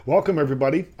Welcome,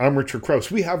 everybody. I'm Richard Krause.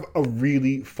 We have a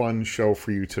really fun show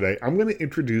for you today. I'm going to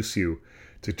introduce you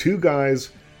to two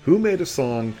guys who made a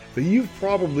song that you've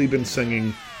probably been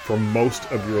singing for most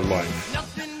of your life.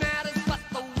 Nothing matters but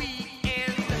the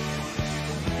weekend.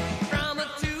 From a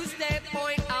Tuesday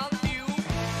point of view,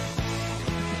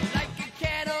 like a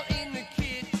kettle in the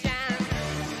kitchen,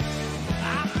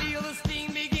 I feel the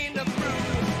steam begin to brew.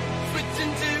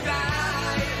 Switching to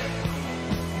ride,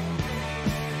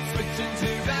 switching to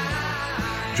ride.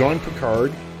 John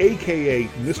Picard, aka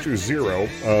Mr. Zero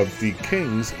of the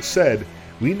Kings, said,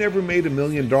 "We never made $1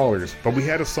 million, but we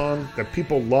had a song that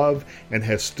people love and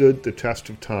has stood the test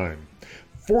of time."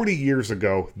 40 years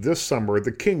ago, this summer,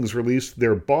 the Kings released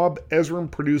their Bob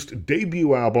Ezrin-produced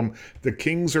debut album, The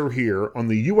Kings Are Here, on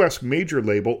the U.S. major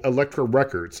label Elektra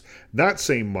Records. That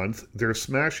same month, their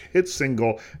smash hit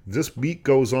single, This Beat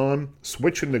Goes On,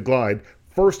 Switchin' to Glide,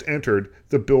 first entered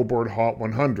the Billboard Hot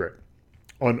 100.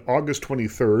 On August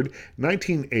 23,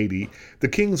 1980, the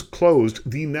Kings closed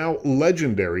the now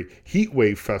legendary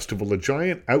Heatwave Festival, a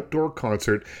giant outdoor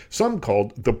concert some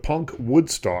called the Punk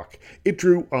Woodstock. It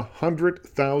drew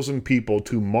 100,000 people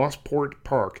to Mossport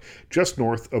Park, just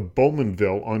north of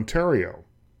Bowmanville, Ontario.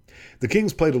 The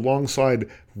Kings played alongside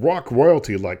rock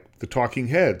royalty like the Talking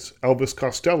Heads, Elvis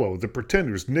Costello, the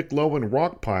Pretenders, Nick Lowe and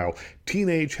Rockpile,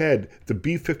 Teenage Head, the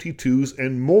B-52s,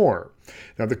 and more.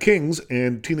 Now, the Kings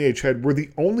and Teenage Head were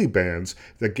the only bands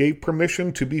that gave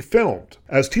permission to be filmed.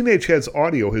 As Teenage Head's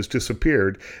audio has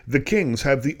disappeared, the Kings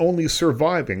have the only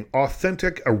surviving,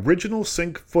 authentic, original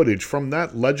sync footage from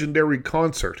that legendary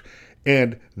concert.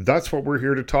 And that's what we're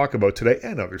here to talk about today,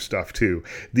 and other stuff too.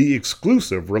 The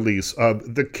exclusive release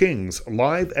of The Kings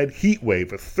live at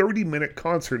Heatwave, a 30-minute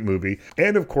concert movie.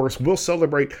 And of course, we'll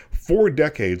celebrate 4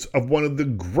 decades of one of the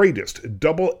greatest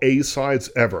double A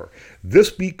sides ever. This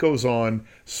Beat Goes On,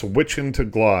 Switchin' to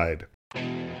Glide.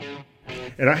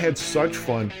 And I had such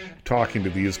fun talking to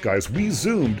these guys. We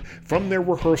zoomed from their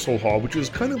rehearsal hall, which is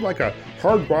kind of like a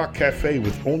hard rock cafe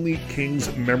with only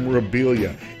Kings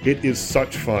memorabilia. It is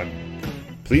such fun.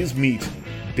 Please meet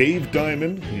Dave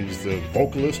Diamond, he's the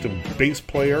vocalist and bass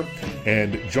player,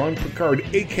 and John Picard,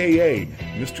 aka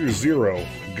Mr. Zero,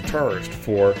 guitarist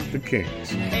for the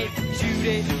Kings. Hey,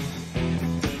 Judy.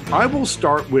 I will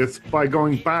start by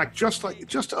going back just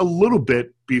a little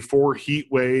bit before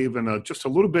Heatwave and just a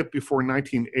little bit before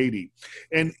 1980.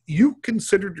 And you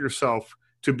considered yourself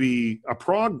to be a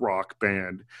prog rock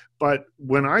band, but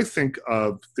when I think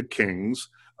of the Kings,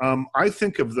 I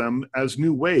think of them as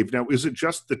new wave. Now, is it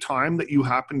just the time that you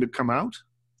happened to come out?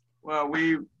 Well,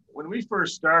 when we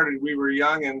first started, we were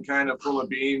young and kind of full of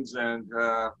beans, and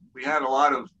we had a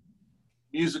lot of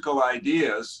musical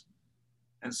ideas.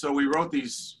 And so we wrote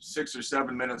these 6 or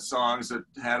 7 minute songs that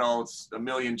had a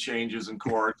million changes and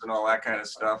chords and all that kind of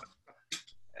stuff.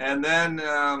 And then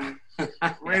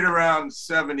right around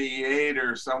 78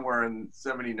 or somewhere in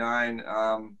 79,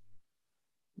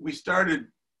 we started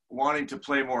wanting to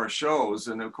play more shows,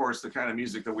 and of course the kind of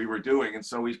music that we were doing. And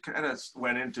so we kind of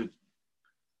went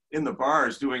in the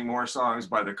bars doing more songs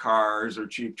by the Cars or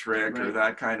Cheap Trick, right, or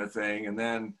that kind of thing. And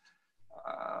then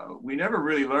we never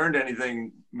really learned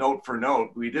anything note for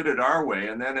note. We did it our way,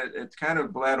 and then it kind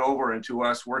of bled over into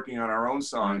us working on our own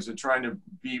songs, right, and trying to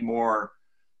be more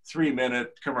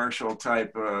 3-minute commercial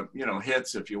type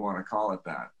hits, if you want to call it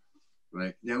that.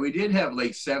 Right. Yeah, we did have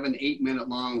like 7-8 minute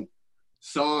long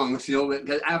songs,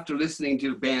 because after listening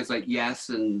to bands like Yes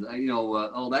and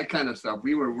all that kind of stuff,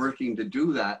 we were working to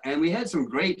do that, and we had some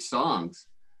great songs,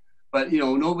 but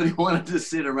nobody wanted to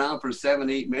sit around for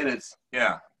 7-8 minutes.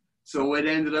 Yeah. So it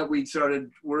ended up, we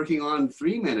started working on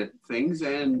 3-minute things,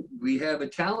 and we have a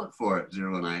talent for it,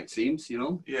 Zero and I, it seems.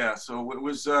 Yeah. So it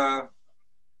was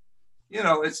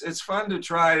it's fun to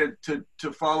try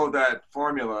to follow that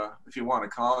formula, if you want to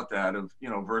call it that, of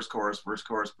verse chorus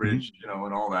bridge, Mm-hmm.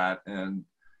 and all that. And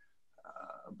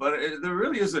but there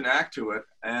really is an act to it,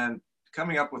 and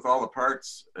coming up with all the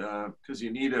parts, because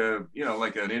you need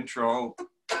like an intro.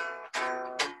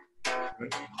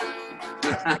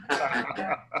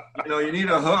 You need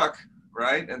a hook,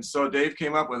 right? And so Dave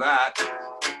came up with that.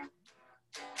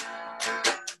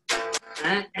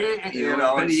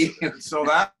 So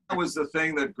that was the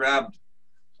thing that grabbed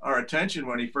our attention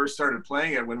when he first started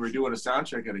playing it, when we were doing a sound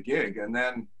check at a gig. And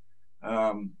then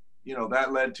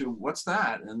that led to, what's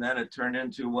that? And then it turned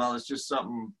into, well, it's just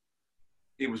something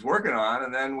he was working on.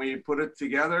 And then we put it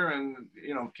together and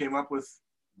came up with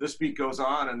This Beat Goes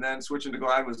On, and then Switching to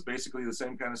Glide was basically the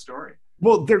same kind of story.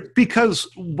 Well, because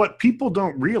what people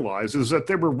don't realize is that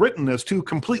they were written as 2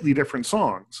 completely different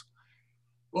songs.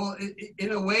 Well,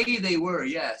 in a way they were,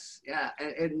 yes. Yeah.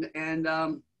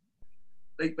 And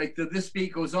like the This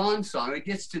Beat Goes On song. It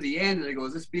gets to the end and it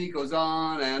goes, this beat goes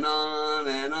on and on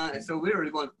and on. And so we were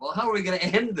going, well, how are we going to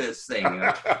end this thing?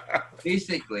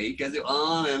 Basically, because it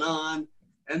on and on.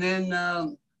 And then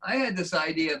I had this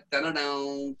idea,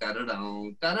 da-da-down,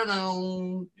 da-da-down,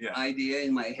 da-da-down idea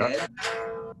in my head.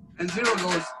 And Zero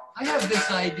goes, I have this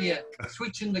idea,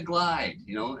 switching to glide,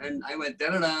 you know, and I went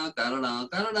da-da-da, da-da-da,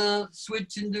 da-da-da,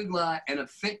 switching to glide, and it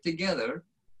fit together.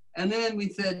 And then we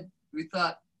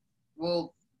thought,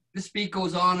 well, this beat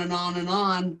goes on and on and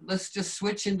on. Let's just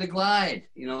switch into glide,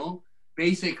 you know.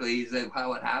 Basically, is that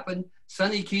how it happened?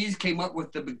 Sonny Keys came up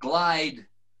with the glide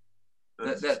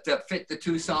that fit the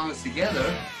two songs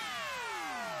together.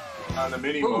 On the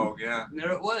Mini Moog, yeah. And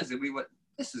there it was, and we went,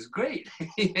 this is great.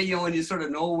 You know, when you sort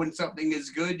of know when something is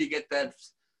good, you get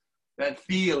that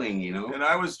feeling, you know. And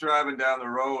I was driving down the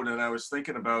road, and I was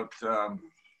thinking about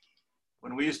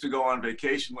when we used to go on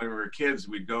vacation when we were kids.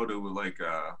 We'd go to like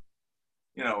a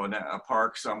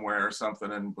park somewhere or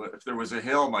something, and if there was a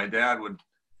hill, my dad would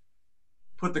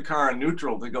put the car in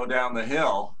neutral to go down the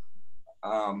hill,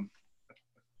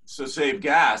 so save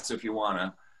gas, if you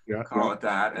want to call it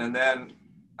that. And then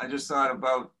I just thought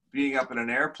about being up in an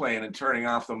airplane and turning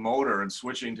off the motor and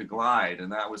switching to glide.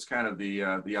 And that was kind of the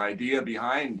idea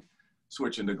behind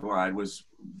switching to glide, was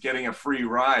getting a free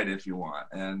ride, if you want.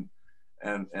 And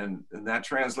that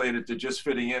translated to just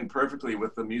fitting in perfectly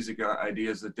with the music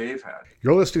ideas that Dave had.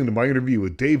 You're listening to my interview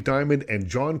with Dave Diamond and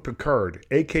John Picard,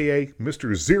 a.k.a.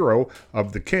 Mr. Zero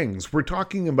of the Kings. We're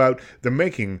talking about the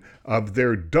making of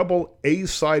their double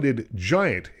A-sided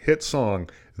giant hit song,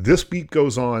 This Beat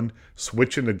Goes On,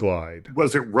 Switching to Glide.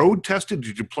 Was it road tested?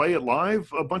 Did you play it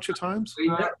live a bunch of times?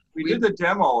 We did the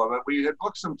demo of it. We had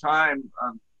booked some time.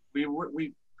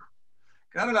 We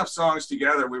got enough songs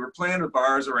together. We were playing with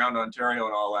bars around Ontario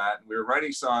and all that. And we were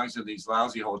writing songs in these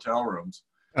lousy hotel rooms.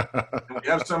 And we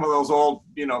have some of those old,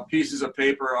 pieces of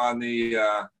paper on the,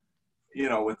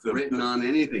 with the written on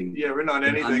anything. Yeah, written on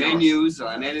anything. On menus,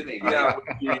 on anything. Yeah,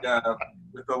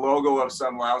 with the logo of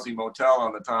some lousy motel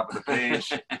on the top of the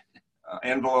page,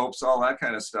 envelopes, all that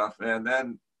kind of stuff. And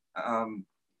then,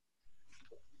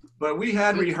 but we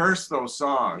had rehearsed those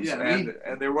songs, and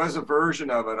there was a version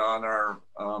of it on our.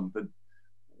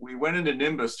 We went into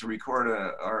Nimbus to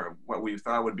record what we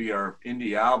thought would be our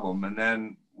indie album, and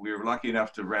then we were lucky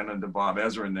enough to run into Bob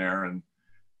Ezrin there. And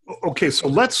okay, so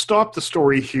let's stop the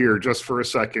story here just for a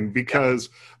second, because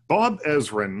Bob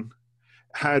Ezrin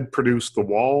had produced The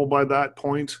Wall by that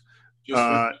point.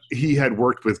 He had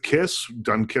worked with Kiss,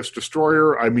 done Kiss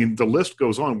Destroyer. I mean, the list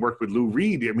goes on, worked with Lou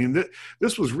Reed. I mean,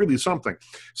 this was really something.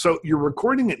 So you're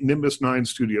recording at Nimbus 9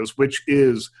 Studios, which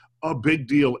is a big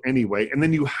deal anyway. And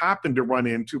then you happen to run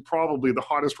into probably the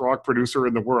hottest rock producer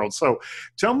in the world. So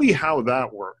tell me how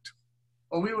that worked.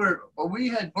 Well, we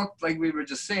had booked, like we were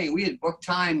just saying, we had booked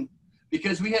time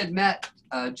because we had met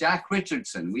Jack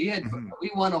Richardson. We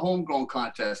won a homegrown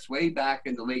contest way back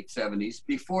in the late 70s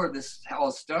before this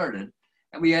all started.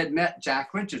 And we had met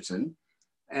Jack Richardson,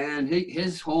 and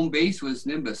his home base was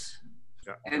Nimbus.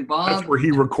 Yeah. And Bob, that's where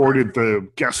he recorded the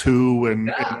Guess Who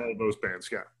and all those bands.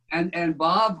 Yeah. And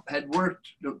Bob had worked,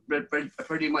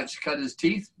 pretty much cut his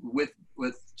teeth with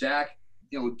Jack,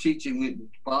 teaching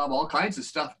Bob all kinds of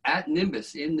stuff at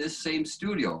Nimbus in this same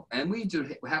studio. And we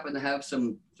just happened to have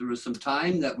there was some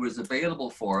time that was available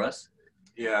for us.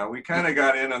 Yeah, we kind of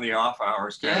got in on the off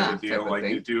hours kind of a deal, like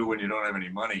you do when you don't have any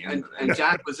money. And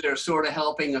Jack was there sort of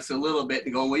helping us a little bit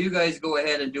and going, well, you guys go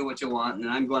ahead and do what you want, and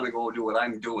I'm going to go do what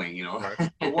I'm doing,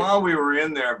 Right. But while we were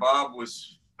in there, Bob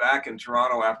was back in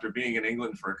Toronto after being in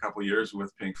England for a couple of years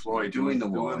with Pink Floyd doing the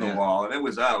Wall, and it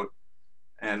was out,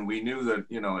 and we knew that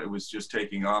it was just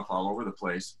taking off all over the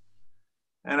place.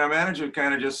 And our manager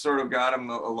kind of just sort of got him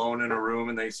alone in a room,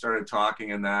 and they started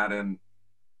talking and that, and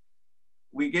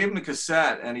we gave him a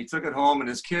cassette, and he took it home, and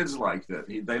his kids liked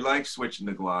it. They like Switching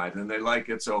to Glide, and they like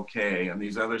It's Okay, and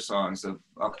these other songs of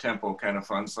up-tempo kind of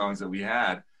fun songs that we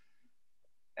had.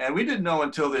 And we didn't know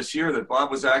until this year that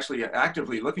Bob was actually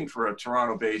actively looking for a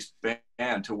Toronto-based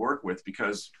band to work with,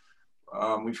 because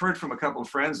we've heard from a couple of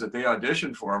friends that they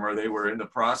auditioned for him, or they were in the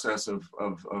process of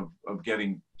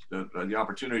getting the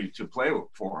opportunity to play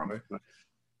for him.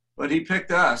 But he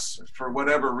picked us for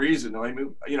whatever reason. I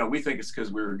mean, we think it's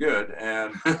because we were good,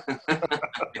 and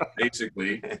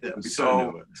basically.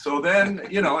 So then,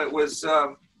 it was.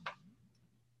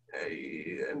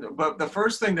 But the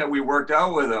first thing that we worked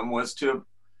out with him was to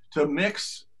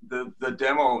mix the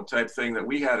demo type thing that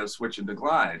we had of Switching to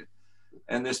Glide,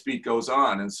 and This Beat Goes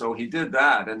On. And so he did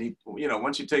that, and he,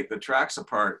 once you take the tracks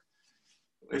apart,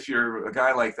 if you're a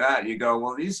guy like that, you go,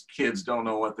 well, these kids don't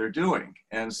know what they're doing,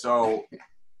 and so.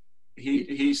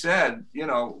 he said, he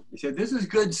said, this is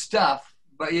good stuff,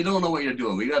 but you don't know what you're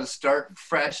doing. We got to start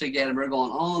fresh again. And we're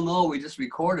going, oh no, we just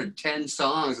recorded 10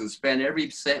 songs and spent every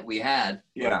cent we had.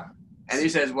 yeah. And he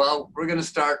says, well, we're going to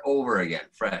start over again,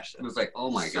 fresh. It was like,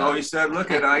 oh my So God. he said, look,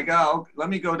 let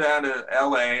me go down to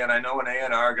LA, and I know an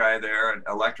A&R guy there at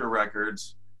Elektra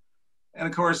Records. And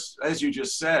of course, as you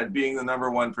just said, being the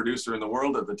 #1 producer in the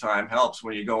world at the time helps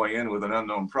when you're going in with an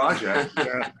unknown project.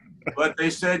 Yeah. But they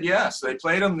said yes. They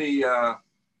played him the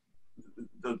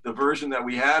version that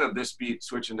we had of This Beat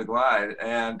Switching to Glide.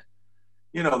 And,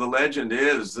 the legend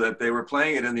is that they were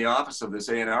playing it in the office of this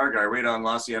A&R guy right on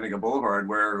La Cienega Boulevard,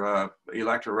 where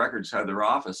Elektra Records had their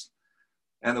office.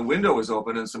 And the window was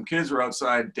open, and some kids were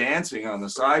outside dancing on the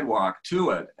sidewalk to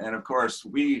it. And of course,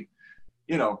 we,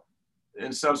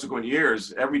 in subsequent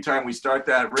years, every time we start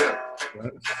that riff,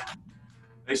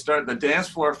 the dance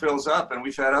floor fills up, and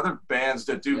we've had other bands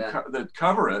that that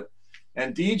cover it,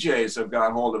 and DJs have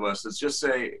got hold of us that just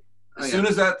say, as soon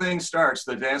as that thing starts,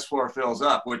 the dance floor fills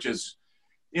up, which is,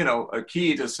 a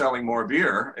key to selling more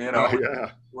beer,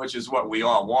 which is what we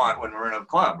all want when we're in a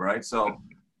club, right? So,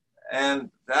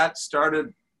 and that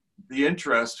started the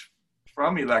interest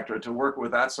from Elektra to work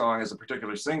with that song as a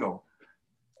particular single.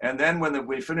 And then when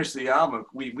we finished the album,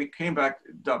 we came back,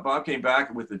 Bob came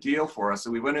back with the deal for us.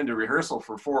 And we went into rehearsal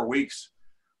for 4 weeks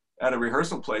at a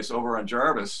rehearsal place over on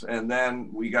Jarvis. And then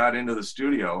we got into the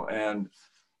studio and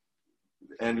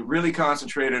really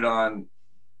concentrated on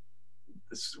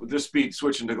This Beat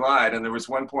Switching to Glide. And there was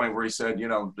one point where he said,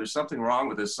 there's something wrong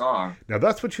with this song. Now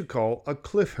that's what you call a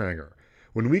cliffhanger.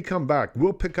 When we come back,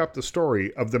 we'll pick up the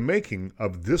story of the making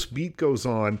of This Beat Goes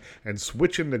On and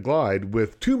Switchin' to Glide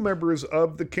with two members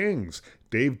of the Kings,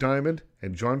 Dave Diamond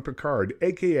and John Picard,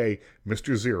 a.k.a.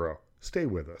 Mr. Zero. Stay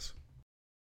with us.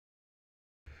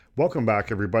 Welcome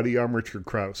back, everybody. I'm Richard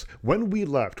Krause. When we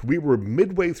left, we were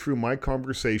midway through my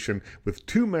conversation with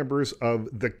two members of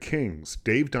the Kings,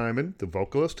 Dave Diamond, the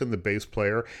vocalist and the bass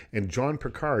player, and John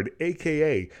Picard,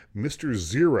 a.k.a. Mr.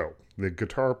 Zero, the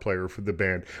guitar player for the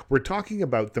band. We're talking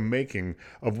about the making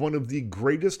of one of the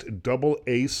greatest double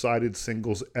A-sided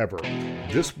singles ever,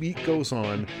 This Beat Goes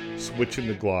On, Switchin'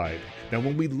 to Glide. Now,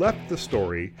 when we left the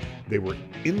story, they were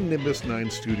in Nimbus 9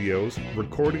 Studios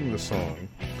recording the song,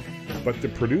 but the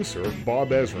producer, Bob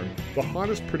Ezrin, the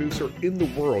hottest producer in the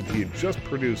world, he had just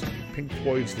produced Pink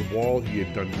Floyd's The Wall, he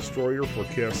had done Destroyer for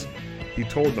Kiss, he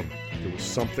told them there was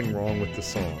something wrong with the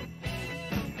song.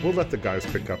 We'll let the guys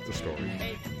pick up the story.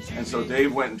 And so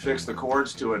Dave went and fixed the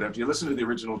chords to it. If you listen to the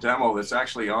original demo, that's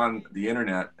actually on the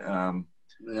internet.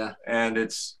 And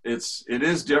it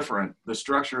is different, the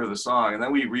structure of the song. And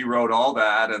then we rewrote all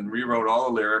that and rewrote all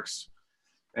the lyrics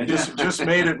and just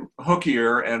made it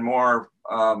hookier and more,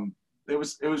 it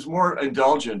was more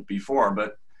indulgent before,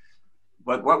 but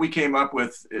what we came up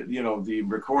with, the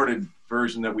recorded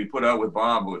version that we put out with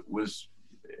Bob was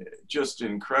just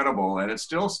incredible, and it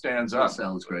still stands up. It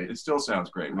sounds great. It still sounds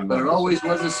great. But it always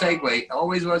was a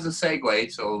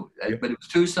segue. So, but it was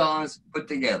two songs put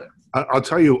together. I'll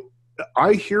tell you,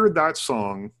 I hear that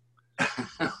song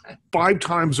 5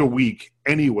 times a week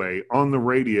anyway on the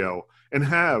radio, and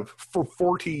have for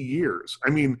 40 years. I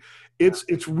mean,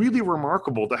 it's really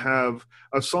remarkable to have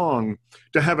a song,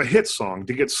 to have a hit song,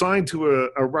 to get signed to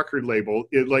a record label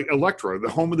like Elektra, the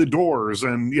home of the Doors,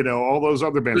 and all those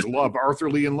other bands, Love,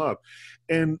 Arthur Lee and Love,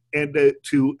 and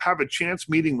to have a chance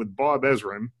meeting with Bob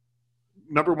Ezrin,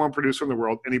 #1 producer in the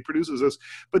world, and he produces this.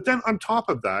 But then on top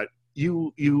of that,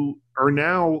 you are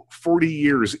now 40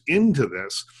 years into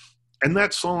this, and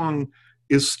that song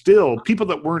is still, people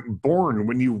that weren't born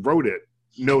when you wrote it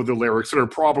know the lyrics, that are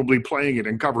probably playing it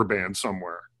in cover bands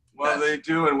somewhere. Well, they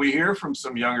do, and we hear from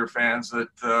some younger fans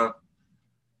that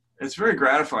it's very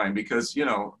gratifying because,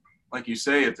 like you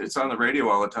say, it's on the radio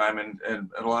all the time, and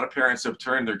a lot of parents have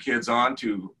turned their kids on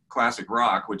to classic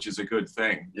rock, which is a good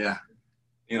thing. Yeah.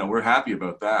 We're happy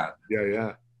about that.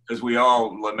 Yeah. Because we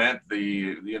all lament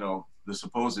the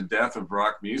supposed death of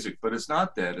rock music, but it's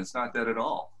not dead. It's not dead at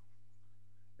all.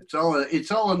 It's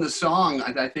all in the song.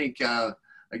 I think,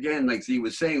 again, like he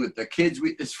was saying with the kids,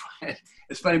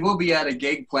 it's funny. We'll be at a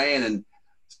gig playing, and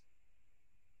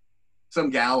some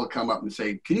gal will come up and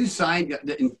say, "Can you sign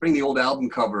and bring the old album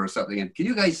cover or something? And can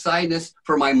you guys sign this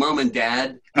for my mom and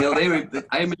dad?" I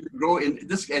remember growing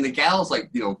this, and the gal's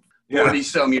like, 40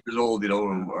 some years old,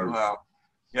 or wow.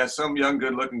 Yeah, some young,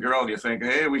 good-looking girl, and you think,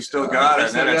 hey, we still got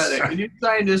it. Can you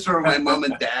sign this for my mom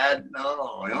and dad?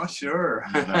 No, sure.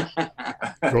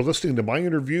 You're listening to my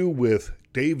interview with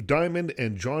Dave Diamond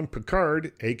and John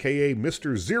Picard, a.k.a.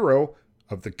 Mr. Zero,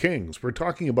 of the Kings. We're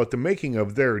talking about the making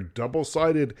of their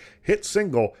double-sided hit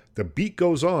single, The Beat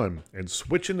Goes On, and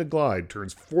Switchin' to Glide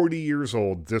turns 40 years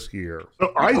old this year.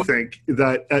 So I think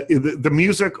that the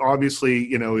music obviously,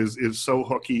 is so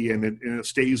hooky and it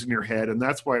stays in your head, and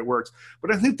that's why it works.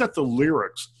 But I think that the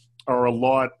lyrics are a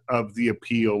lot of the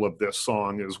appeal of this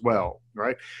song as well,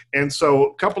 right? And so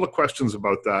a couple of questions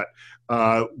about that.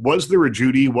 Was there a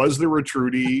Judy? Was there a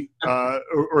Trudy?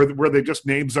 Or were they just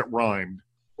names that rhymed?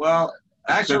 Well,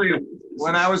 actually,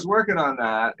 when I was working on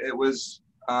that, it was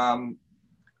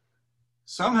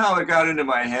somehow it got into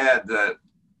my head that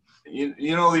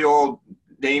you know the old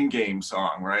name game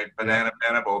song, right? Banana,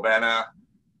 banana, bobana.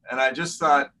 And I just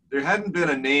thought there hadn't been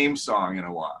a name song in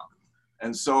a while.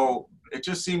 And so it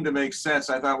just seemed to make sense.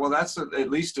 I thought, well, that's at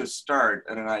least a start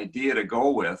and an idea to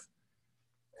go with.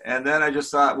 And then I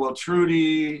just thought, well,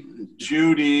 Trudy,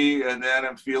 Judy, and then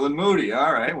I'm feeling moody.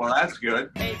 All right, well, that's good.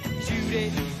 Hey, Judy.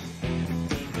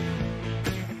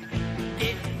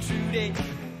 Hey, Judy.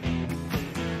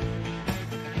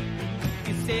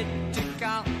 You said to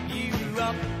call you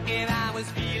up, and I was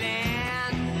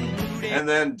feeling moody. And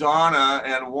then Donna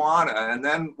and Juana, and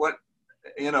then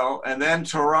and then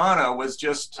Tarana was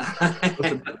just...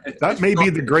 That may be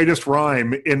the greatest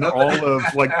rhyme in all of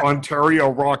Ontario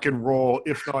rock and roll,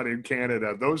 if not in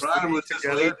Canada. Those Tarana was just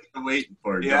waiting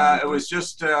for it. Yeah, it was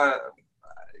just, it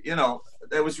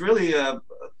was really a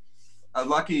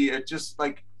lucky, it just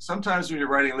sometimes when you're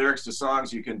writing lyrics to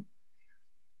songs, you can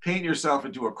paint yourself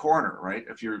into a corner, right?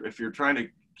 If you're trying to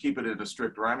keep it in a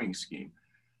strict rhyming scheme.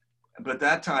 But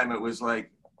that time it was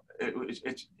like,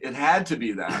 it had to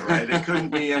be that, right? It couldn't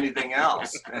be anything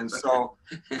else.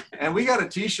 And we got a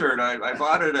T-shirt. I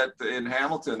bought it in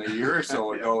Hamilton a year or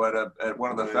so ago at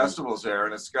one of the festivals there,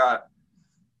 and it's got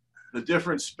the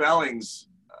different spellings,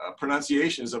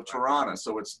 pronunciations of Tarana.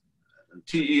 So it's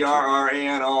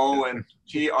Terrano and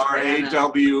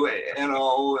Trawno, and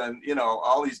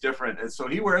all these different. And so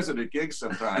he wears it at gigs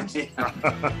sometimes. It's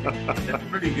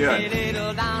pretty good. Hey,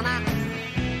 little Donna.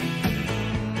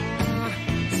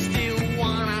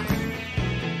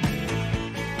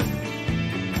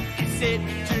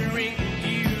 To ring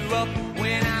you up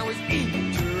when I was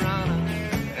in Toronto.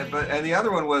 And the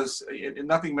other one was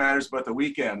Nothing Matters But the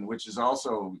Weekend, which is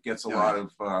also gets a lot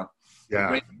of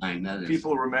Great line, that is.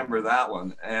 people remember that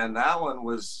one. And that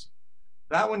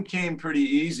one came pretty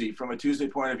easy from a Tuesday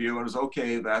point of view. It was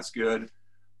okay, that's good.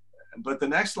 But the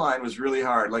next line was really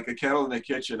hard. Like a kettle in the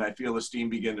kitchen, I feel the steam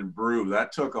begin to brew.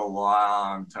 That took a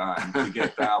long time to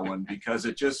get that one, because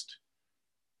it just,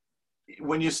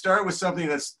 when you start with something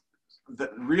that's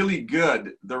really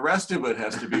good, the rest of it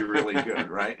has to be really good,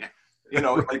 right?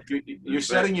 You're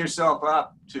setting yourself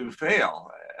up to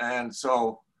fail. And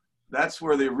so that's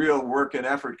where the real work and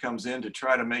effort comes in, to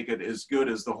try to make it as good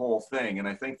as the whole thing. And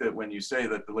I think that when you say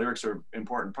that the lyrics are an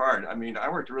important part, I mean, I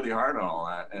worked really hard on all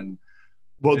that. And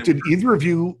well, did either of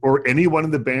you or anyone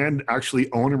in the band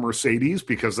actually own a Mercedes?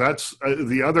 Because that's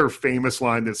the other famous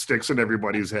line that sticks in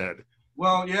everybody's head.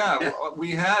 Well, yeah,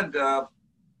 we had...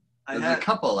 There was a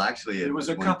couple, actually. There was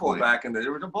a couple back in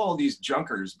there were all these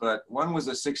junkers, but one was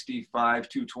a 65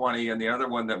 220, and the other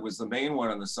one that was the main one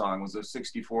in the song was a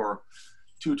 64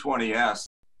 220S.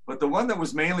 But the one that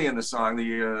was mainly in the song,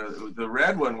 the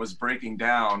red one, was breaking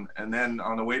down, and then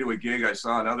on the way to a gig, I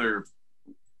saw another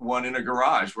one in a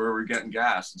garage where we were getting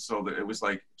gas, and so it was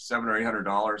like $700 or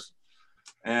 $800,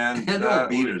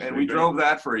 and we drove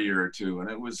that for a year or two, and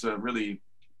it was a really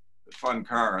fun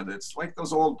car. That's like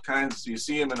those old kinds you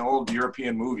see them in old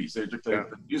European movies. They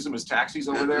use them as taxis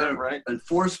over there, right? And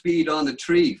 4-speed on the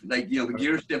tree, the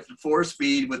gear shift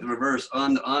 4-speed with the reverse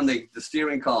on the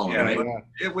steering column. Yeah, right?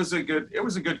 It was a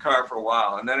good car for a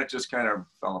while, and then it just kind of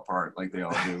fell apart like they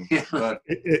all do. But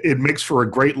it makes for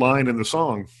a great line in the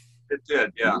song. It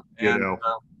did, yeah.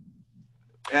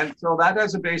 And so that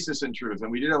has a basis in truth,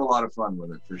 and we did have a lot of fun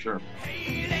with it for sure.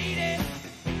 Hey, lady.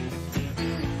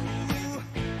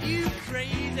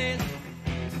 Crazy.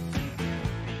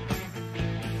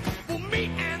 For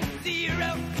me and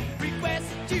Zero,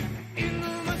 request you in the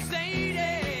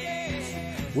Mercedes.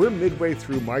 We're midway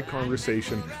through my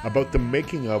conversation about the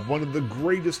making of one of the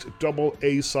greatest double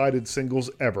A-sided singles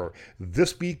ever,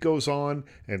 This Beat Goes On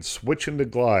and Switchin' to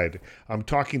Glide. I'm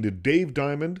talking to Dave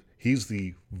Diamond. He's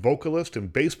the vocalist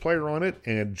and bass player on it,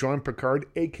 and John Picard,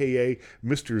 a.k.a.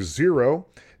 Mr. Zero,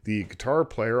 the guitar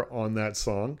player on that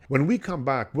song. When we come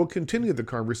back, we'll continue the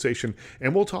conversation,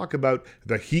 and we'll talk about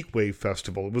the Heatwave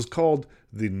Festival. It was called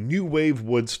the New Wave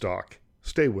Woodstock.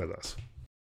 Stay with us.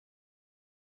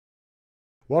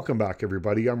 Welcome back,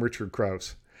 everybody. I'm Richard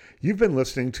Krause. You've been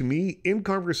listening to me in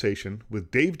conversation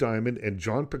with Dave Diamond and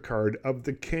John Picard of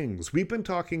The Kings. We've been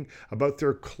talking about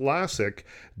their classic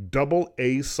double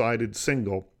A-sided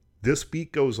single, This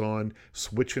Beat Goes On,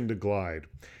 Switchin' to Glide.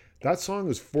 That song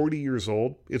is 40 years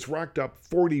old. It's racked up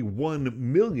 41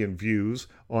 million views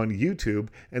on YouTube.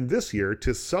 And this year,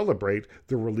 to celebrate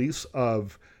the release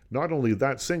of not only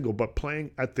that single, but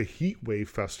playing at the Heatwave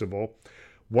Festival,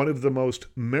 one of the most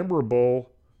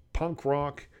memorable punk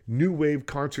rock new wave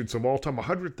concerts of all time.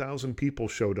 100,000 people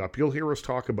showed up. You'll hear us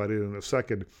talk about it in a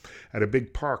second, at a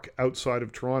big park outside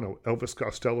of Toronto. Elvis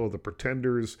Costello, The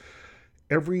Pretenders,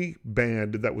 every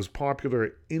band that was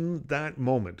popular in that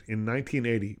moment in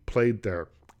 1980 played there.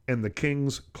 And the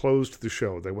Kings closed the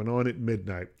show. They went on at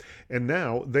midnight. And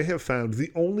now they have found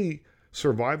the only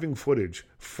surviving footage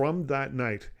from that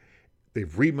night.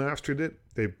 They've remastered it.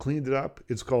 They've cleaned it up.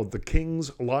 It's called The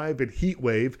Kings Live at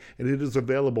Heatwave, and it is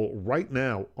available right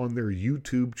now on their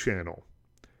YouTube channel.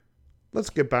 Let's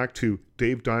get back to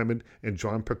Dave Diamond and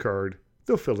John Picard.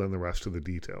 They'll fill in the rest of the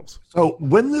details. So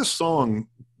when this song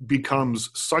becomes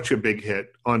such a big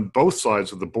hit on both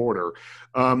sides of the border,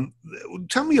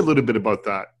 tell me a little bit about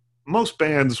that. Most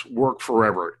bands work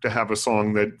forever to have a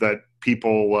song that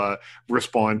people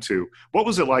respond to. What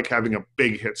was it like having a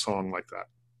big hit song like that?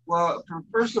 Well,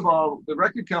 first of all, the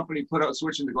record company put out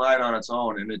Switching to Glide on its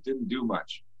own, and it didn't do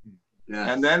much.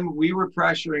 Yeah. And then we were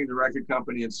pressuring the record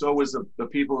company, and so was the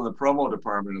people in the promo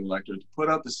department of Elektra, to put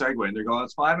out the segue. And they're going,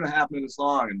 it's 5.5 minutes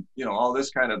long, and all this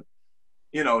kind of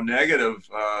negative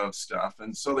stuff.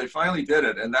 And so they finally did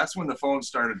it, and that's when the phone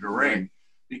started to ring,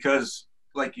 because,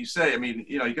 like you say, I mean,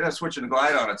 you could have Switching to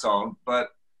Glide on its own, but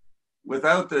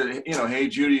without the, Hey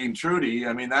Judy and Trudy,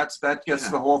 I mean, that gets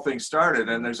the whole thing started.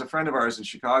 And there's a friend of ours in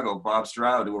Chicago, Bob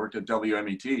Stroud, who worked at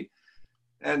WMET.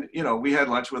 And, we had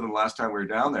lunch with him last time we were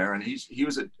down there. And he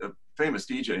was a famous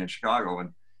DJ in Chicago. And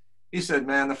he said,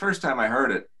 man, the first time I heard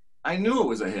it, I knew it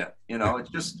was a hit.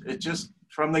 It just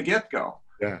from the get-go.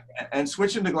 Yeah. And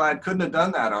Switching to Glide couldn't have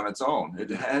done that on its own. It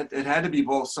had to be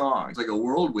both songs. It's like a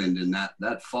whirlwind in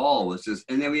that fall was just,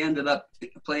 and then we ended up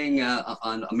playing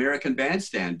on American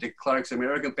Bandstand, Dick Clark's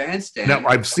American Bandstand. Now,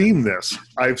 I've seen this.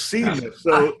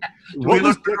 So what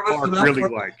was Dick Clark really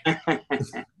like?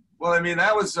 Well, I mean,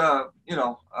 that was,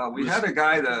 we had a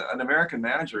guy, an American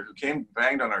manager, who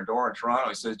banged on our door in Toronto.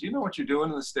 He says, do you know what you're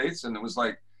doing in the States? And it was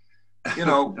like,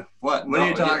 what are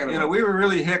you talking about? We were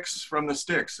really Hicks from the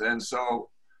sticks. And so,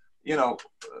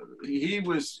 he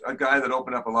was a guy that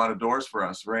opened up a lot of doors for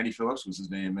us. Randy Phillips was his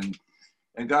name.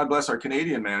 And God bless our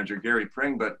Canadian manager, Gary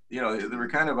Pring. But, they were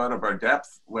kind of out of our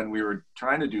depth when we were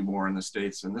trying to do more in the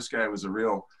States. And this guy was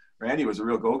Randy was a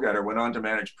real go-getter, went on to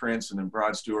manage Prince and then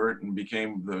Rod Stewart, and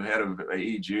became the head of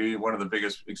AEG, one of the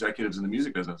biggest executives in the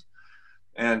music business.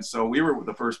 And so we were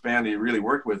the first band he really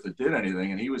worked with that did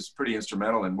anything, and he was pretty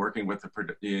instrumental in working with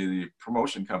the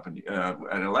promotion company at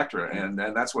Elektra, and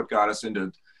that's what got us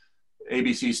into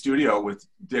ABC Studio with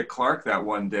Dick Clark that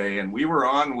one day, and we were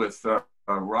on with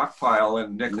Rockpile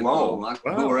and Nick Lowe.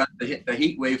 We were at the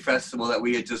Heatwave Festival that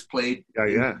we had just played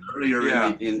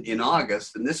earlier in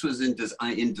August, and this was in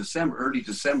December, early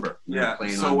December. Yeah.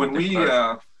 So when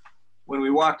we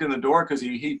walked in the door, because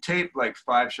he taped like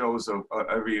 5 shows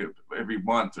every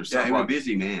month or something. Yeah, he was a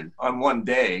busy man. On one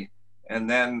day. And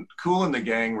then Kool and the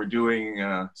Gang were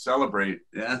doing Celebrate.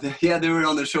 Yeah, they were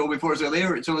on the show before. So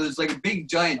it's like a big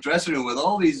giant dressing room with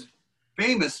all these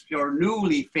famous or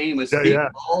newly famous people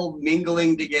all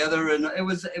mingling together, and it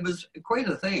was quite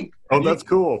a thing. Oh, that's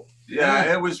cool.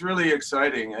 Yeah, it was really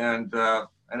exciting. And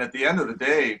at the end of the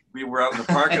day, we were out in the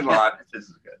parking lot. This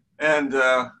is good.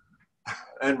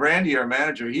 And Randy, our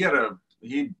manager,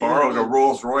 he borrowed a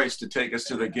Rolls Royce to take us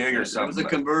to the gig or something. It was a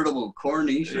convertible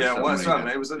Corniche. Yeah, it was something.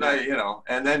 It was a night,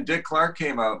 And then Dick Clark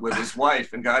came out with his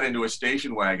wife and got into a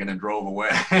station wagon and drove away.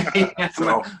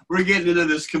 So we're getting into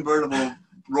this convertible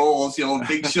Rolls,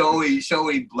 big showy,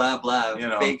 blah blah,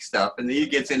 fake stuff, and then he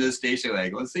gets into the station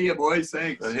wagon. Well, see you, boys.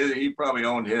 Thanks. But he probably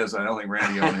owned his. I don't think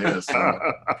Randy owned his. So.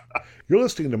 You're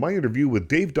listening to my interview with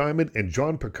Dave Diamond and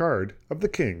John Picard of The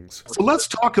Kings. So let's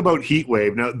talk about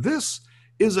Heatwave. Now, this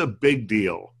is a big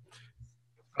deal.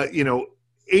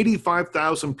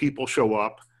 85,000 people show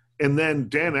up, and then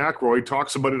Dan Aykroyd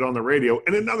talks about it on the radio,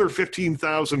 and another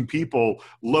 15,000 people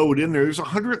load in there. There's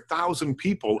 100,000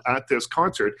 people at this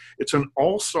concert. It's an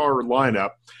all-star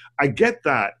lineup. I get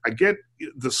that. I get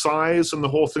the size and the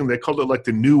whole thing. They called it like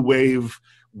the New Wave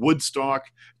Woodstock.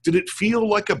 Did it feel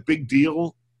like a big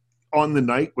deal on the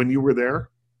night when you were there?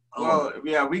 Well,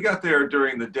 yeah, we got there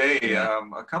during the day.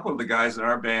 A couple of the guys in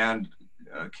our band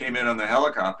came in on the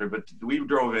helicopter, but we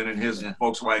drove in his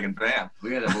Volkswagen van.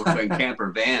 We had a Volkswagen camper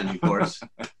van, of course.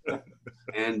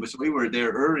 And so we were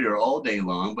there earlier all day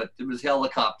long, but there was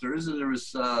helicopters and there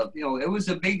was, it was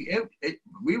a big,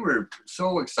 we were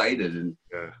so excited. And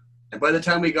by the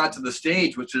time we got to the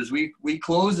stage, which is we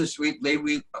closed this week,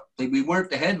 we weren't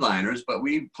the headliners, but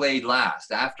we played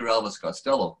last after Elvis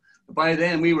Costello. But by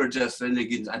then we were just, and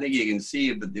I think you can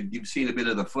see, but you've seen a bit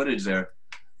of the footage there.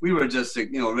 We were just,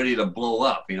 ready to blow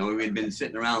up. We'd been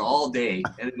sitting around all day,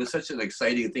 and it was such an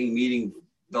exciting thing meeting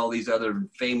all these other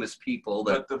famous people.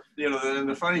 But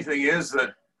the funny thing is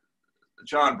that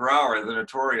John Brower, the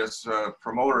notorious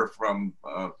promoter from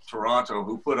Toronto,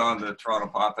 who put on the Toronto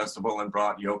Pop Festival and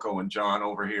brought Yoko and John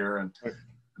over here and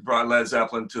brought Led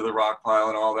Zeppelin to the Rock Pile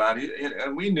and all that.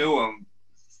 And we knew him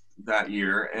that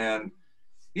year, and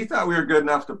he thought we were good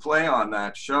enough to play on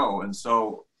that show.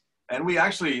 And we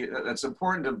actually, it's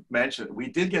important to mention, we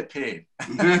did get paid.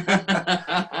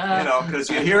 Because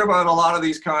you hear about a lot of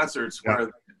these concerts where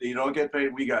you don't get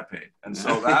paid, we got paid. And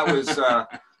so that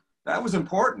was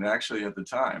important actually at the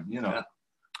time,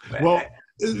 Well,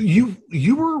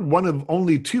 you were one of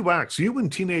only two acts. You and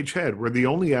Teenage Head were the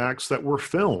only acts that were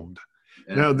filmed.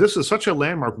 Yeah. Now, this is such a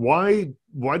landmark. Why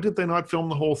did they not film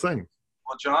the whole thing?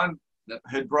 Well, John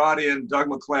had brought in Doug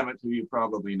McClement, who you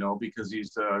probably know because he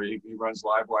runs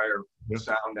Livewire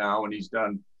Sound now, and he's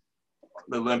done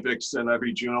the Olympics and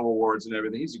every Juno Awards and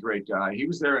everything. He's a great guy. He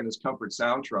was there in his Comfort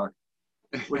Sound truck,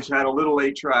 which had a little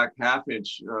 8-track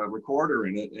half-inch recorder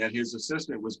in it, and his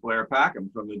assistant was Blair Packham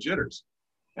from the Jitters.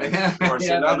 And of course,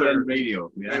 another radio.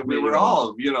 And we were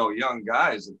all, young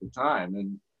guys at the time,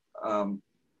 and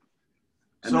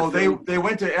so they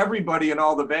went to everybody in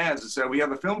all the bands and said, "We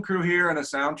have a film crew here and a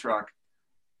sound truck.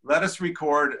 Let us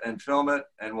record and film it,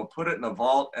 and we'll put it in a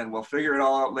vault, and we'll figure it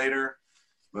all out later."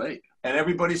 Right. And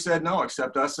everybody said no,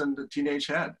 except us and the Teenage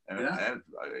Head.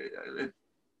 It's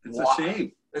a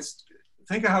shame.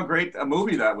 Think of how great a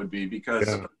movie that would be, because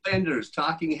Fenders,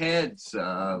 Talking Heads,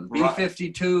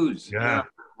 B-52s,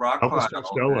 Rock Elvis Pile,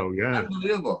 Costello,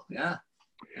 unbelievable,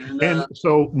 And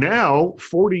so now,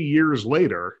 40 years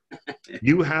later,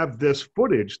 you have this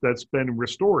footage that's been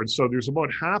restored. So there's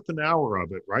about half an hour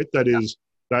of it, right? That is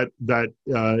that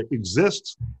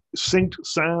exists, synced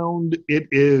sound. It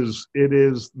is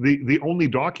the only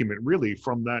document really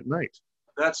from that night.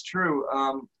 That's true.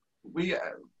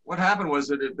 What happened was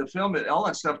that the film, all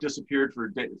that stuff disappeared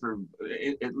for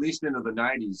at least into the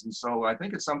 90s. And so I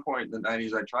think at some point in the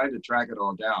 90s, I tried to track it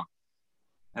all down.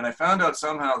 And I found out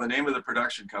somehow the name of the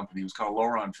production company was called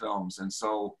Loron Films. And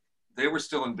so they were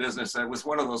still in business. It was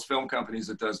one of those film companies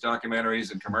that does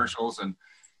documentaries and commercials and,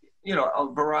 a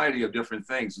variety of different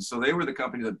things. And so they were the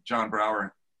company that John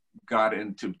Brower got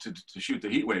into to shoot the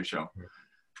Heatwave show.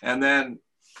 And then,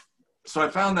 so I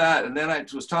found that, and then I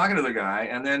was talking to the guy,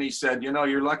 and then he said,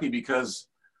 you're lucky because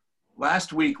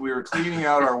last week we were cleaning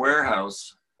out our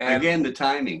warehouse. And again, the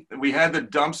timing. We had the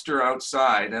dumpster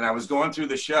outside, and I was going through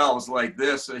the shelves like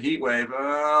this, a Heatwave.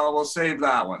 We'll save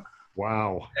that one.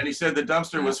 Wow. And he said the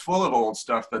dumpster was full of old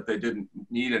stuff that they didn't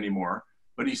need anymore.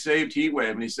 But he saved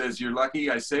Heatwave, and he says, "You're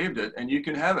lucky I saved it, and you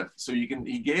can have it." So he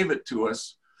gave it to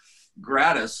us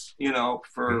gratis,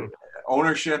 for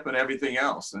ownership and everything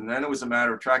else. And then it was a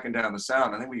matter of tracking down the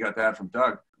sound. I think we got that from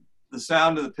Doug. The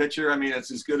sound of the picture,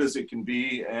 it's as good as it can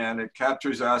be, and it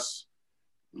captures us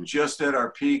just at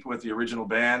our peak with the original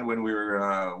band when we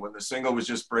were when the single was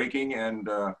just breaking. And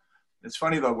it's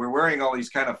funny though, we're wearing all these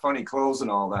kind of funny clothes and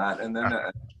all that, and then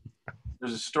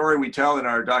there's a story we tell in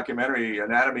our documentary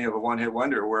Anatomy of a One-Hit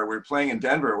Wonder where we're playing in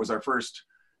Denver. It was our first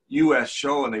US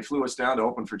show, and they flew us down to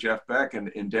open for Jeff Beck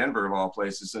in Denver of all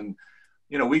places. And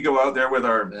we go out there with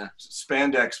our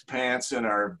spandex pants and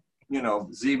our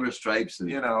zebra stripes,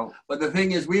 and but the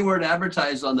thing is, we weren't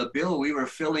advertised on the bill. We were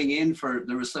filling in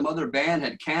there was some other band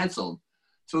had canceled,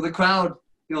 so the crowd,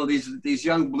 these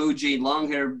young blue jean,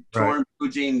 long hair, torn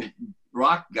blue jean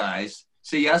rock guys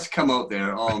see us come out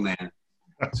there. Oh man.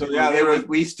 So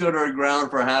we stood our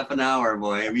ground for half an hour,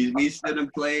 boy. We stood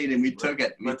and played, and we took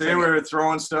it. But they were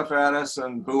throwing stuff at us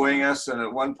and booing us, and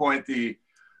at one point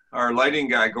our lighting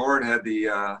guy Gord had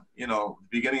the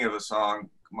beginning of the song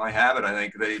 "My Habit." I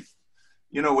think they,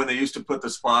 when they used to put the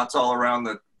spots all around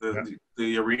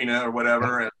the arena or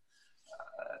whatever, and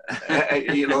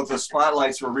the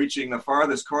spotlights were reaching the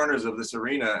farthest corners of this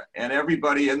arena, and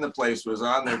everybody in the place was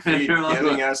on their feet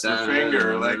giving us the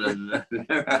finger,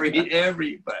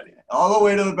 everybody all the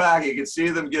way to the back. You could see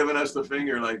them giving us the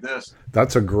finger like this.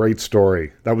 That's a great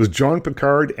story. That was John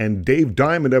Picard and Dave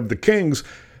Diamond of the Kings.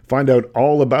 Find out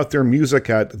all about their music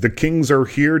at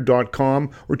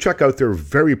thekingsarehere.com or check out their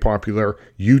very popular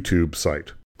YouTube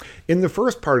site. In the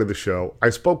first part of the show,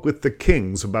 I spoke with the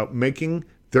Kings about making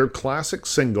their classic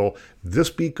single, This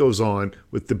Beat Goes On,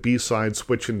 with the B-side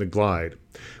Switchin' to Glide.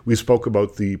 We spoke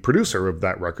about the producer of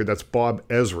that record, that's Bob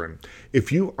Ezrin.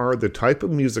 If you are the type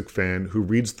of music fan who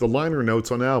reads the liner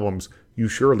notes on albums, you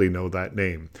surely know that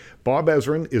name. Bob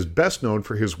Ezrin is best known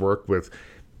for his work with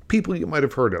people you might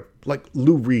have heard of, like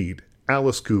Lou Reed,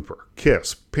 Alice Cooper,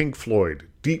 Kiss, Pink Floyd,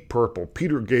 Deep Purple,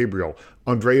 Peter Gabriel,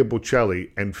 Andrea Bocelli,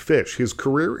 and Phish. His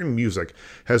career in music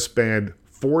has spanned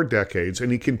 4 decades,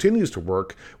 and he continues to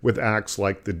work with acts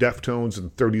like the Deftones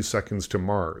and 30 Seconds to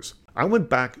Mars. I went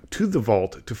back to the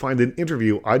vault to find an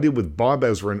interview I did with Bob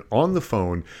Ezrin on the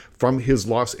phone from his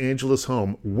Los Angeles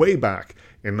home way back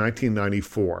in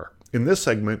 1994. In this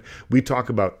segment, we talk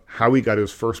about how he got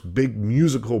his first big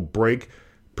musical break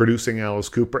producing Alice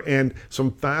Cooper, and some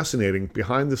fascinating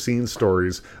behind-the-scenes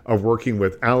stories of working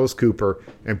with Alice Cooper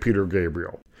and Peter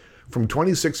Gabriel. From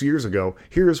 26 years ago,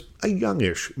 here's a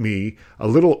youngish me, a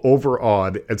little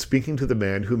overawed at speaking to the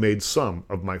man who made some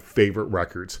of my favorite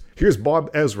records. Here's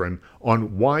Bob Ezrin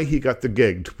on why he got the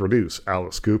gig to produce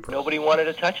Alice Cooper. Nobody wanted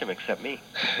to touch him except me.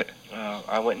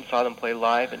 I went and saw them play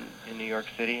live in New York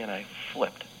City, and I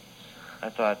flipped. I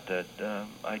thought that,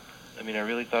 I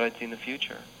really thought I'd seen the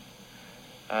future.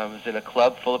 I was in a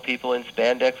club full of people in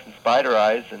spandex and spider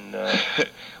eyes, and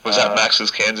was that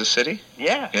Max's Kansas City?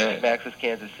 Yeah. Max's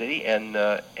Kansas City, and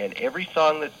every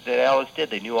song that Alice did,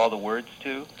 they knew all the words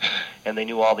to, and they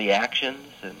knew all the actions,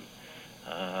 and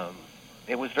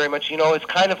it was very much, it's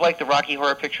kind of like the Rocky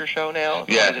Horror Picture Show now.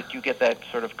 Yeah. That you get that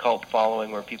sort of cult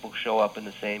following where people show up in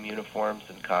the same uniforms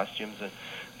and costumes, and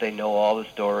they know all the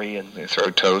story, and they throw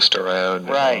toast around.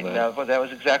 Right. Now, but that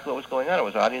was exactly what was going on. It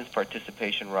was audience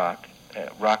participation rock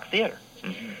theater.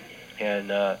 Mm-hmm.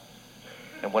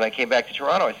 And when I came back to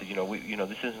Toronto, I said,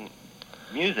 this isn't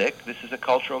music. This is a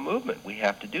cultural movement. We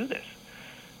have to do this.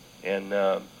 And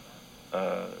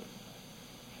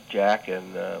Jack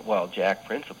Jack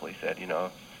principally said,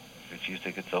 if you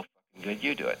think it's so fucking good,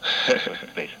 you do it. That was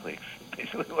basically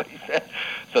what he said.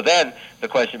 So then the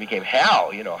question became,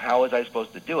 how? How was I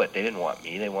supposed to do it? They didn't want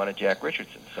me. They wanted Jack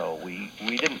Richardson. So we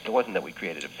didn't. It wasn't that we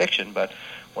created a fiction, but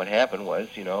what happened was,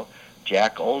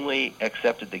 Jack only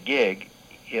accepted the gig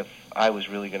if I was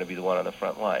really going to be the one on the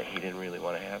front line. He didn't really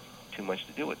want to have too much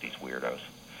to do with these weirdos.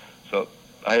 So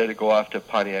I had to go off to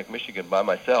Pontiac, Michigan by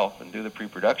myself and do the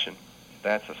pre-production.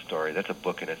 That's a story. That's a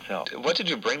book in itself. What did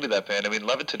you bring to that band? I mean,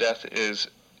 Love It to Death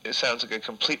it sounds like a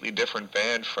completely different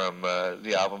band from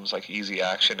the albums like Easy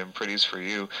Action and Pretty's for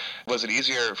You. Was it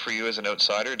easier for you as an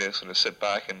outsider to sort of sit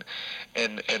back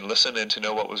and listen and to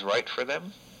know what was right for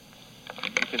them?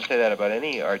 You can say that about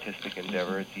any artistic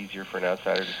endeavor. It's easier for an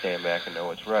outsider to stand back and know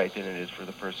what's right than it is for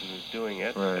the person who's doing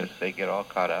it, right. Because they get all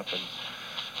caught up, and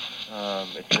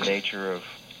it's the nature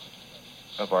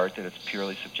of art that it's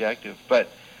purely subjective.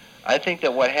 But I think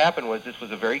that what happened was this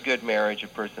was a very good marriage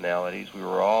of personalities. We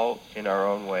were all, in our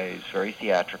own ways, very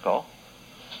theatrical.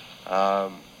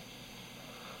 And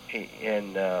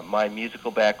my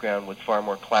musical background was far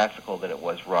more classical than it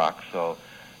was rock, so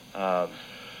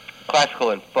classical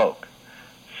and folk.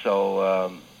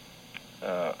 So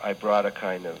I brought a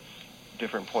kind of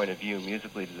different point of view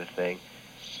musically to the thing.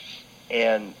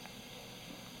 And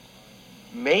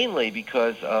mainly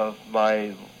because of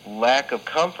my lack of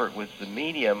comfort with the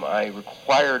medium, I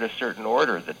required a certain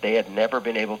order that they had never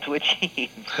been able to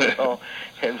achieve.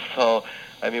 And so,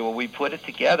 when we put it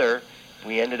together,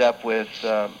 we ended up with,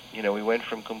 we went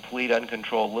from complete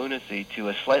uncontrolled lunacy to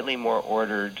a slightly more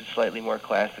ordered, slightly more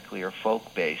classically or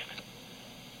folk-based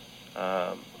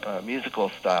musical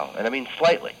style. And I mean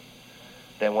slightly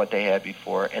than what they had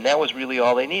before. And that was really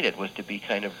all they needed, was to be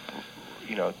kind of,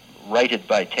 righted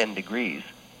by 10 degrees.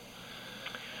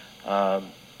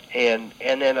 And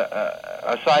then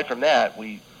aside from that,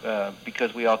 we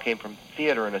because we all came from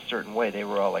theater in a certain way, they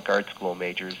were all like art school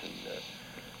majors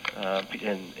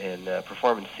and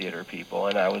performance theater people,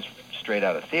 and I was straight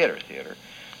out of theater,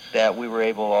 that we were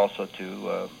able also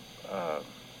to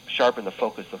sharpen the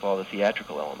focus of all the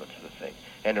theatrical elements of the thing,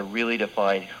 and to really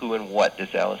define who and what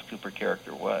this Alice Cooper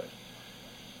character was.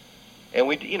 And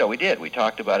we did. We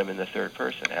talked about him in the third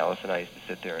person. Alice and I used to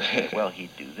sit there and say, well,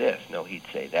 he'd do this. No, he'd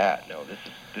say that. No,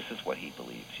 this is what he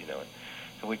believes, And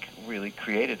so we really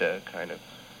created a kind of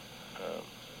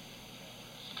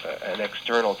an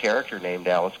external character named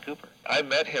Alice Cooper. I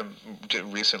met him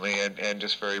recently and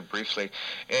just very briefly,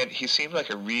 and he seemed like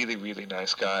a really, really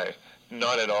nice guy.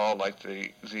 Not at all like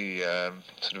the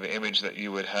sort of image that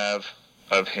you would have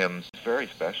of him. It's very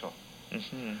special.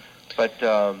 Mm-hmm. But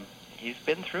he's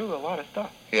been through a lot of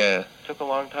stuff. Yeah. It took a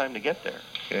long time to get there.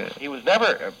 Yeah. He was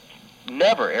never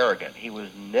arrogant. He was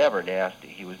never nasty.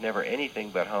 He was never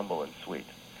anything but humble and sweet.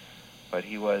 But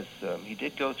he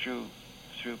did go through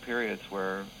periods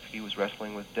where he was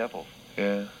wrestling with devils.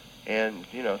 Yeah. And,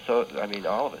 so, I mean,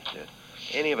 all of us did.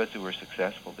 Any of us who were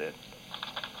successful did.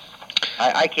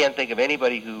 I can't think of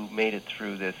anybody who made it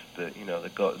through the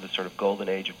sort of golden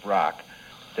age of rock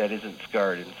that isn't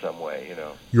scarred in some way,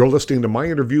 You're listening to my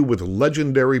interview with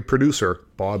legendary producer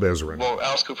Bob Ezrin. Well,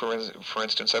 Alice Cooper, for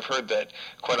instance, I've heard that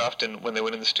quite often when they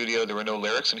went in the studio, there were no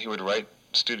lyrics, and he would write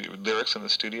lyrics in the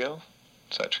studio.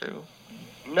 Is that true?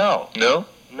 No. No?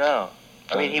 No.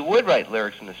 I mean, he would write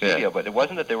lyrics in the studio, but it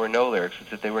wasn't that there were no lyrics; it's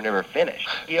that they were never finished.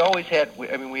 He always had.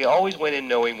 I mean, we always went in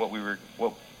knowing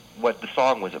what the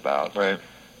song was about, right?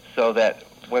 So that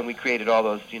when we created all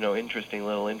those, interesting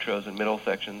little intros and middle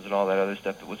sections and all that other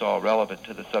stuff, that was all relevant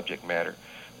to the subject matter,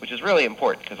 which is really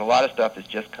important because a lot of stuff is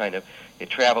just kind of it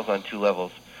travels on two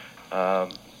levels,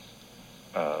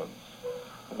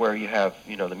 where you have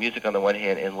the music on the one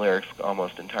hand and lyrics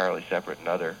almost entirely separate and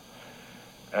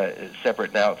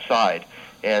outside,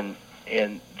 and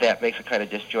that makes a kind of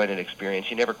disjointed experience.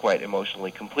 You never quite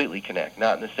emotionally completely connect,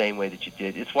 not in the same way that you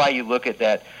did. It's why you look at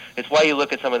that. It's why you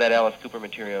look at some of that Alice Cooper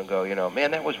material and go,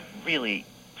 man, that was really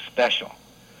special,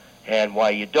 and why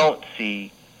you don't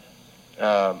see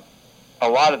a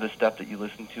lot of the stuff that you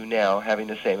listen to now having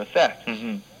the same effect.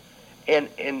 Mm-hmm. And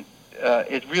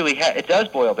it really it does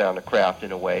boil down to craft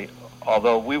in a way,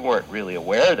 although we weren't really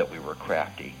aware that we were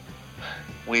crafty.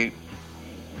 We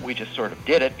just sort of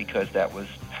did it because that was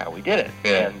how we did it.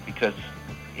 Yeah. And because,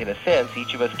 in a sense,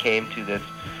 each of us came to this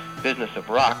business of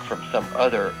rock from some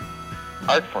other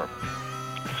art form.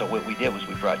 So what we did was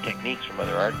we brought techniques from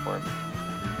other art forms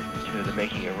to the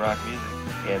making of rock music.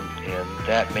 And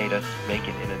that made us make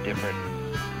it in a different,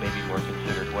 maybe more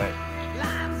considered way.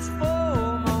 Lines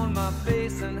form on my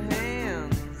face and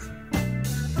hands.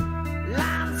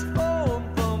 Lines form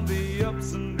from the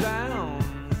ups and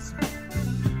downs.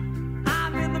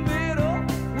 I'm in the middle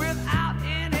without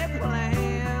any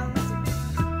plans.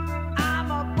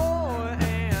 I'm a boy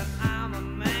and I'm a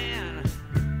man.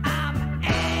 I'm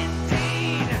 18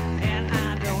 and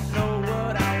I don't know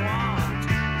what I want.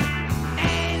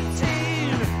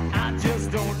 18, I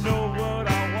just don't know what I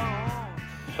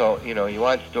want. So, you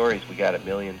want stories, we got a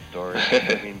million stories.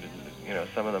 I mean,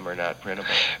 some of them are not printable.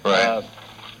 Right.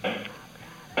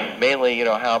 Mainly,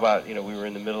 how about, we were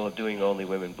in the middle of doing Only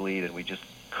Women Bleed, and we just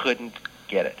couldn't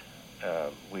get it.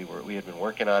 We had been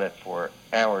working on it for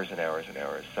hours and hours and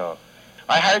hours. So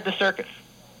I hired the circus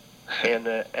and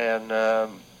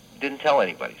didn't tell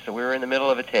anybody. So we were in the middle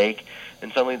of a take,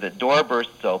 and suddenly the door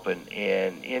bursts open,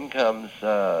 and in comes,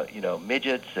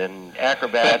 midgets and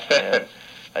acrobats and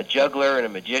a juggler and a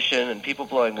magician and people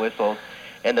blowing whistles.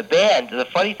 And the band, the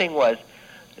funny thing was,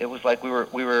 it was like we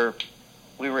were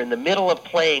in the middle of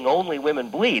playing Only Women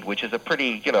Bleed, which is a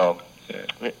pretty,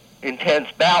 intense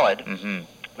ballad. Mm-hmm.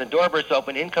 The door bursts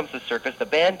open, in comes the circus. The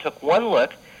band took one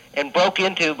look and broke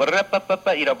into play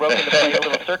a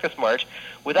little circus march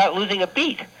without losing a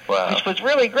beat, Wow. which was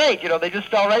really great. They just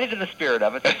fell right into the spirit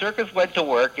of it. The circus went to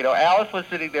work. Alice was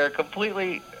sitting there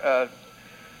completely,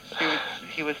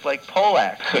 he was like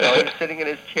Polak. He was sitting in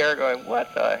his chair going,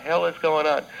 what the hell is going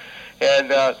on?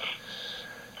 And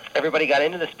everybody got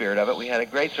into the spirit of it. We had a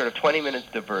great sort of 20 minutes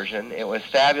diversion. It was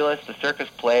fabulous. The circus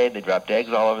played. They dropped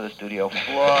eggs all over the studio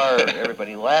floor.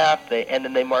 Everybody laughed. And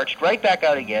then they marched right back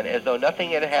out again as though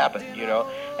nothing had happened,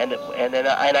 And then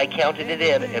I counted it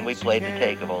in, and we played the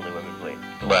take of Only Women Bleed.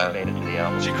 Wow. Made it to the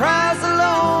album. She cries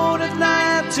alone at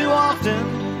night too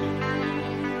often.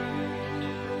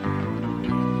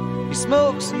 He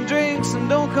smokes and drinks and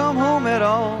don't come home at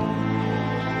all.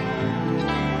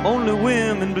 Only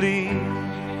women bleed.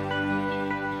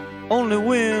 Only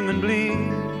women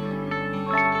bleed.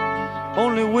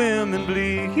 Only women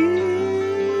bleed.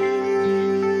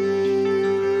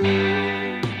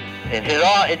 And it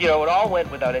all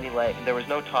went without any language. There was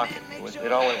no talking.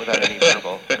 It all went without any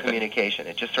verbal communication.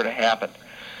 It just sort of happened.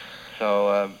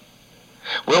 So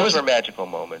those were magical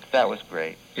moments. That was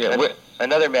great. Yeah.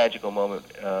 Another magical moment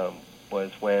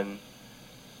was when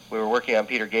we were working on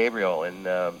Peter Gabriel, and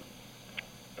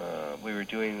we were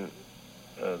doing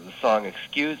the song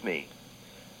 "Excuse Me,"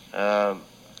 and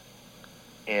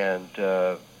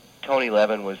Tony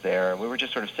Levin was there, and we were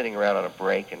just sort of sitting around on a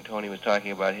break, and Tony was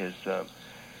talking about his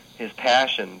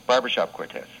passion, barbershop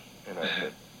quartets, and I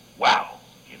said, "Wow,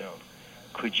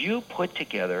 could you put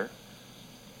together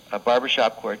a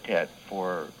barbershop quartet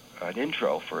for an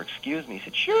intro for Excuse Me?" He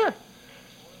said, "Sure,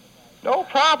 no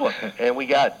problem." And we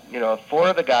got, 4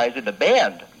 of the guys in the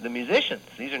band, the musicians.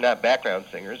 These are not background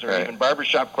singers or even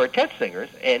barbershop quartet singers,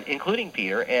 and including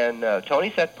Peter. And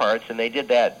Tony set parts, and they did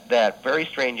that very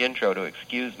strange intro to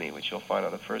Excuse Me, which you'll find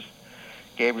on the first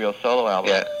Gabriel's solo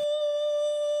album. Yeah.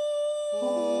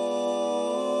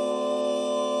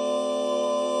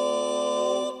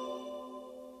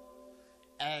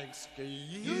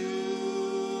 Excuse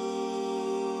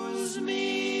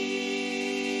me,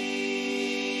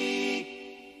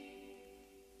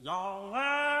 you're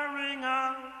wearing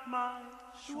out my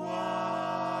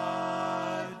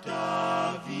joie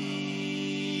de vivre.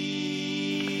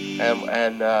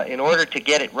 And in order to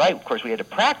get it right, of course, we had to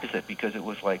practice it because it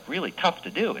was like really tough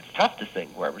to do. It's tough to sing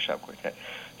Barbershop Quartet.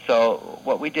 So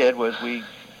what we did was we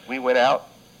went out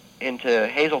into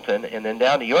Hazleton and then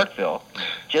down to Yorkville,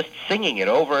 just singing it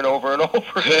over and over and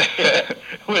over again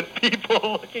with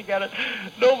people looking at it.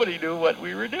 Nobody knew what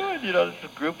we were doing. You know, this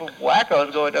group of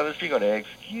wackos going down the street going,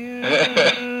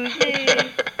 excuse me,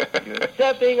 you're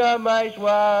stepping on my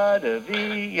joie de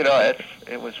vivre. You know,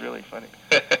 it was really funny.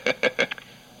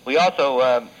 We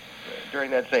also,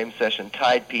 during that same session,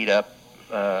 tied Pete up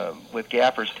with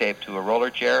gaffer's tape to a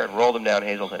roller chair and rolled him down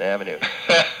Hazleton Avenue.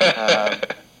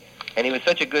 And he was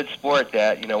such a good sport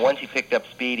that, you know, once he picked up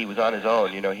speed, he was on his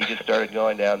own. You know, he just started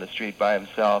going down the street by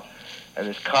himself. And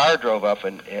this car drove up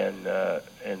and said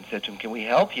to him, "Can we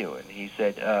help you?" And he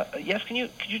said, "Yes, could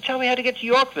you tell me how to get to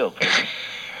Yorkville, please?"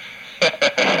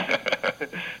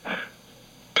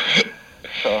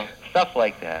 So, stuff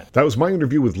like that. That was my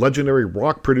interview with legendary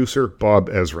rock producer Bob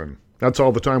Ezrin. That's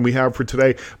all the time we have for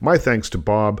today. My thanks to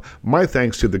Bob. My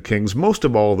thanks to the Kings. Most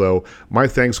of all, though, my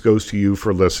thanks goes to you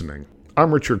for listening.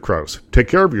 I'm Richard Krause. Take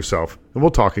care of yourself, and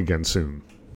we'll talk again soon.